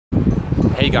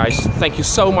Hey guys, thank you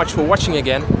so much for watching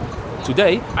again.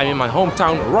 Today I'm in my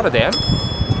hometown Rotterdam.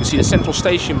 You see the central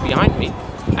station behind me,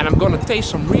 and I'm gonna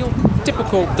taste some real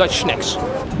typical Dutch snacks.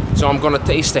 So I'm gonna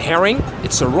taste the Haring.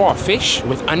 It's a raw fish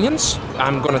with onions.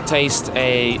 I'm gonna taste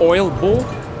a oliebol.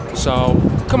 So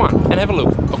come on and have a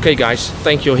look. Okay guys,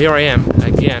 thank you. Here I am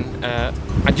again.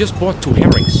 I just bought 2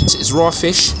 herrings. It's raw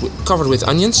fish covered with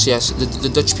onions. Yes, the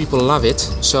Dutch people love it.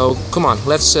 So come on,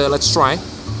 let's try.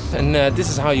 And this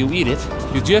is how you eat it.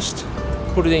 You just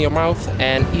put it in your mouth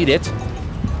and eat it.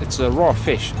 It's a raw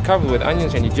fish covered with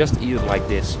onions, and you just eat it like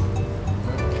this.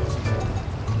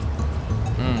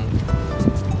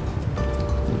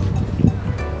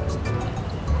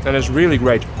 And it's really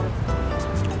great.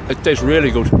 It tastes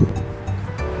really good.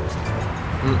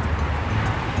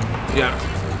 Yeah.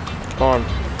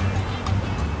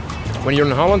 When you're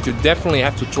in Holland, you definitely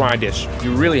have to try this.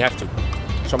 You really have to.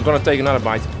 So I'm gonna take another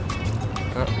bite.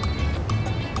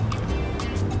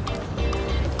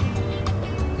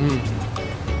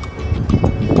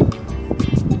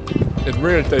 It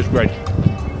really tastes great.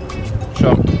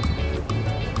 So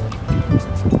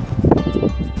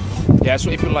yeah, so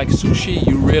if you like sushi,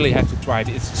 you really have to try it.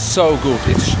 It's so good.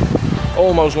 It's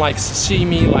almost like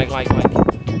sashimi, like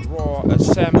raw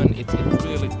salmon. It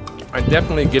really. I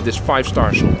definitely give this 5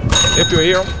 stars. If you're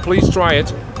here, please try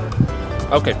it.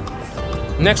 Okay.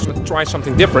 Next, let's try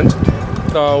something different.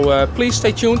 So please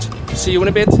stay tuned. See you in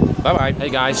a bit. Bye bye. Hey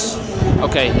guys.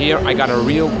 Okay, here I got a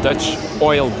real Dutch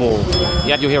oliebol.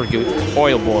 Yeah, you hear it good.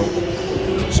 Oliebol.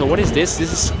 So what is this?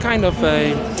 This is kind of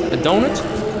a donut,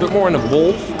 but more in a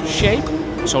bowl shape.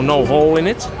 So no hole in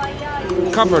it.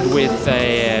 Covered with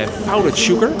powdered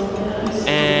sugar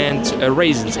and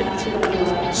raisins in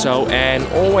it. So, and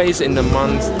always in the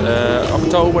month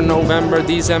October, November,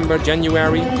 December,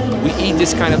 January, we eat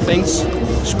this kind of things,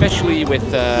 especially with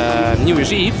New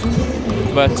Year's Eve.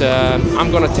 But I'm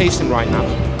gonna taste it right now.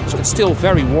 So it's still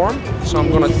very warm, so I'm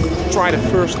gonna try the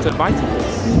first bite.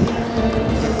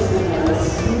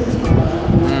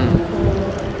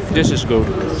 This is good.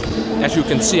 As you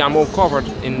can see, I'm all covered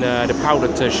in the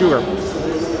powdered sugar.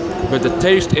 But the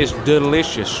taste is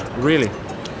delicious, really.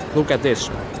 Look at this.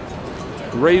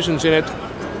 Raisins in it,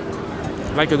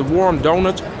 like a warm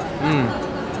donut.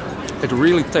 It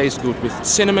really tastes good with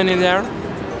cinnamon in there.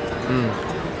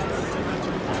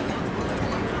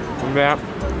 Yeah.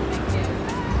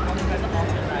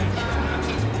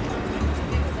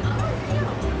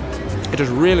 It is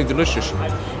really delicious.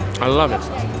 I love it.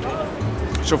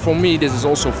 So for me, this is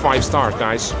also 5 stars,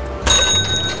 guys.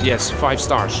 Yes, 5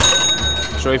 stars.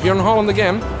 So if you're in Holland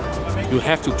again, you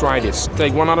have to try this.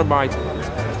 Take one other bite.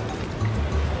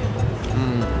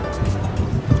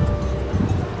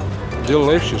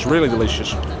 Delicious, really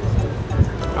delicious.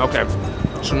 Okay,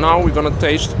 so now we're gonna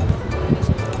taste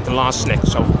the last snack.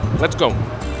 So let's go.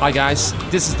 Hi guys,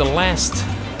 this is the last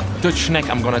Dutch snack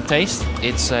I'm gonna taste.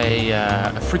 It's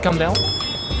a frikandel,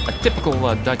 a typical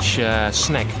Dutch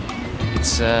snack.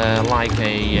 It's like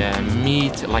a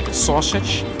meat, like a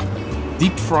sausage,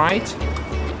 deep fried,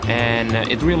 and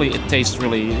it tastes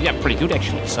really, yeah, pretty good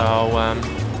actually. So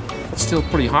it's still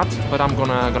pretty hot, but I'm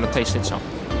gonna taste it. So.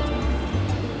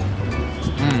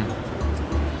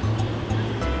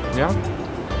 Yeah,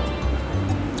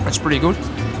 it's pretty good.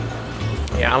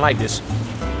 Yeah, I like this.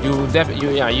 You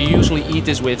usually eat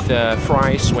this with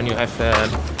fries when you have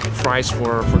fries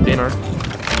for dinner.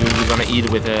 You're gonna eat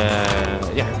it with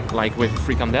like with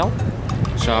frikandel.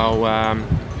 So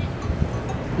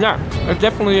yeah, it's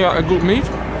definitely a good meat.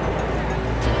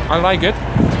 I like it.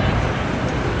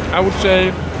 I would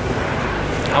say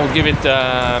I would give it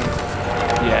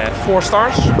 4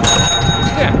 stars.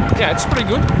 Yeah, it's pretty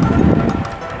good.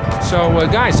 So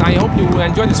guys, I hope you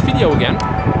enjoyed this video again.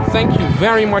 Thank you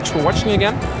very much for watching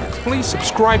again. Please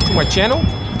subscribe to my channel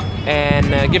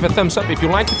and give a thumbs up if you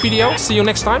like the video. See you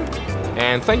next time.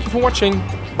 And thank you for watching.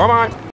 Bye bye.